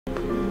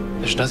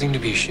There's nothing to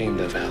be ashamed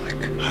of, Alec.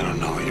 I don't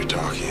know what you're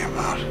talking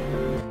about.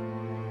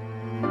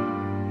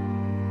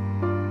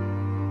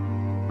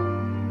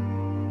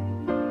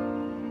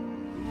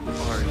 Who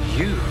are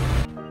you?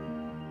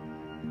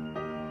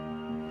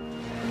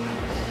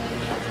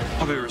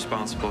 I'll be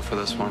responsible for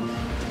this one.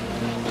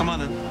 Come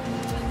on in.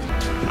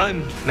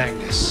 I'm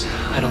Magnus.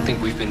 I don't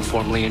think we've been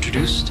formally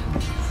introduced.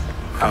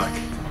 Alec.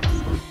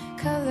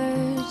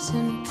 Colors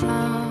and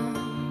prom.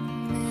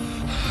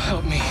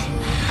 Help me.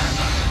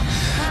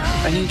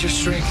 I need your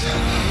strength.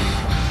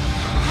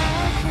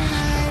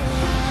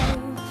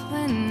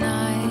 When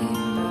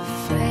I'm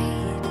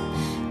afraid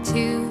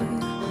to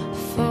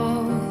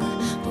fall,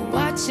 but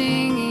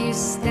watching you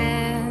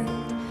stand.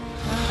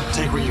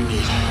 Take what you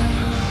need.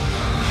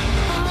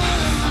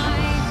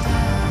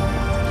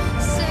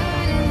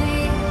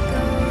 Suddenly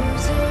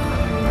goes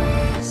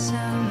away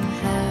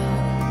somehow.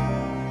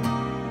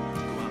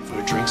 Go out for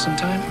a drink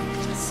sometime?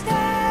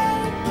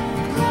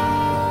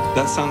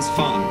 That sounds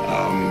fun.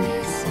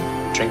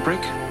 Drink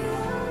break?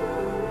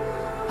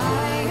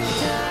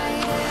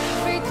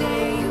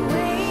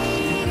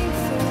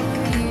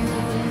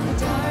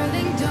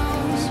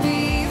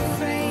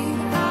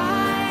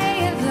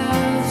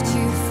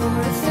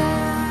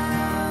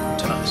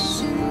 To us.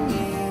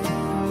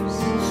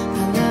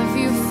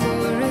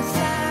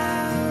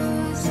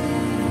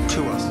 To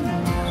us.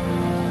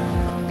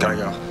 Gotta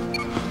go.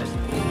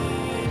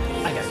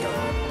 I gotta go.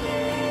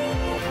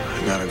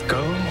 I gotta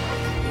go.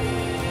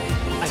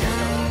 I gotta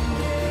go.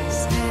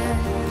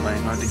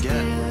 Playing hard to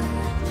get.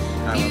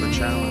 I love a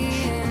challenge.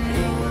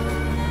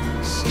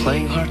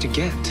 Playing hard to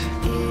get.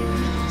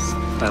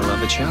 I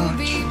love a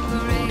challenge.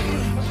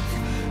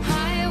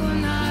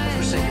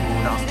 Forsaken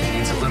Moon often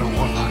needs a little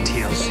warlock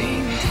TLC.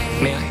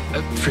 May I?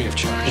 Free of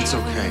charge. It's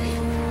okay.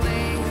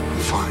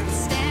 Fine.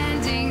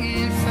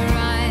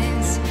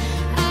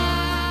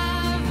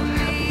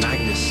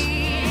 Magnus.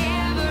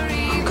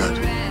 I'm good.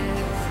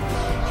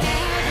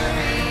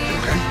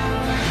 Okay?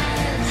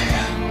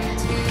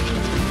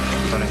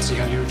 Thought I'd see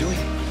how you were doing.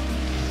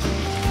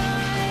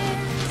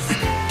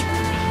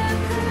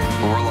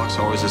 Warlock's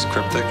always this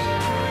cryptic.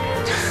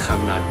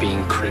 I'm not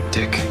being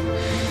cryptic.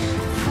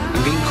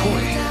 I'm being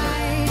coy.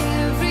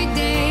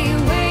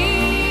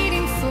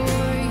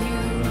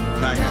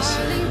 Magnus.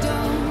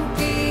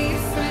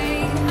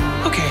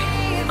 Okay,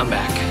 I'm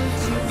back.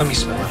 Let me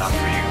spell it out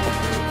for you.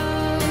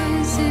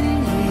 See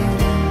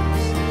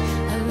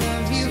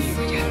you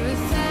again.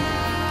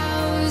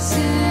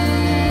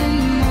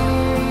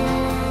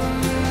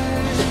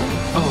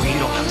 Oh, you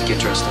don't have to get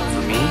dressed up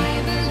for me.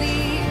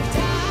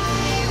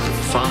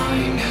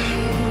 Fine.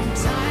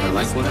 I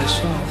like what I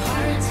saw.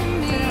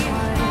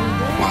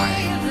 Why?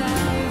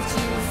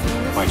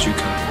 Why'd you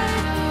come?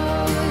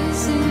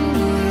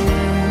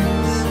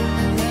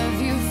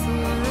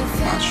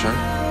 Not sure.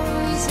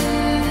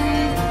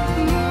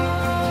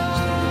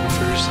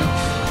 For yourself.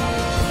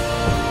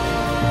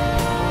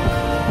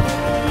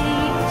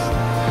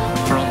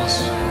 For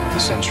almost a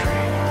century,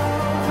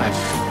 I've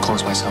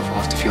closed myself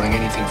off to feeling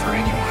anything for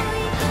anyone.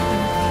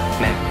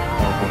 Man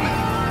or woman.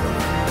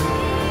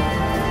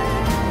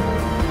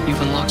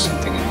 You've unlocked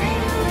something in me.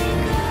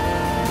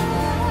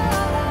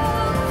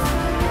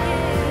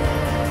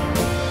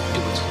 Do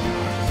what's in your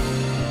heart.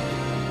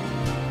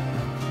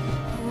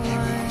 Can't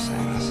believe I'm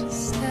saying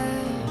this.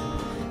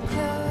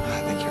 I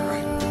think you're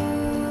right.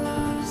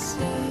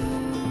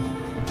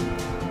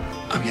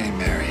 I'm getting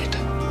married.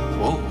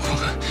 Whoa.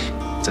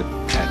 It's a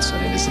tad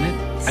sudden, isn't it?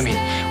 I mean,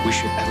 we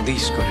should at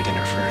least go to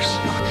dinner first.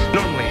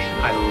 Normally,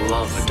 I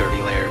love a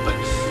dirty lair, but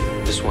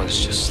this one's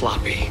just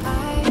sloppy.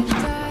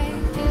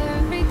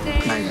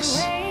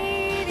 Magnus,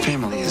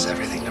 family is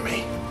everything to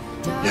me.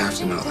 You have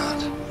to know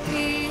that.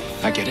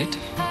 I get it.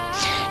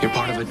 You're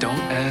part of a don't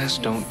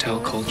ask, don't tell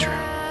culture.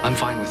 I'm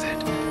fine with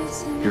it.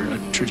 You're a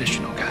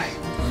traditional guy.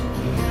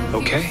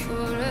 Okay?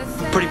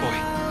 Pretty boy,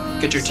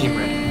 get your team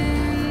ready.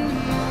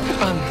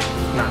 I'm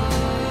not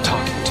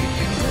talking to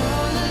you.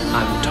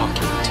 I'm talking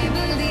to you.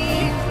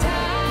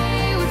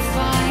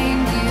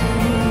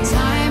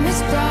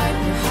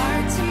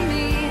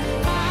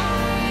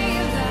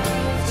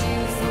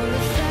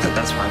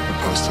 That's why I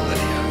proposed to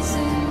Lydia.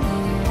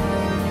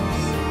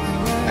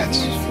 That's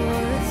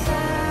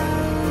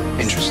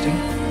interesting.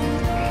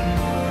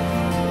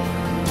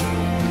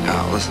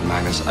 Listen,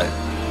 Magnus, I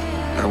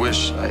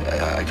wish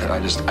I could.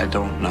 I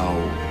don't know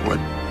what.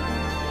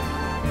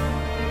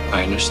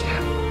 I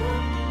understand.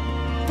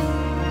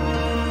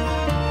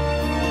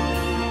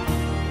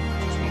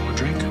 Just one more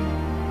drink.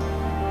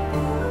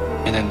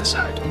 And then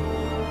decide.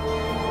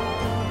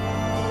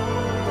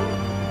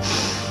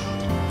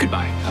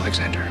 Goodbye,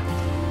 Alexander.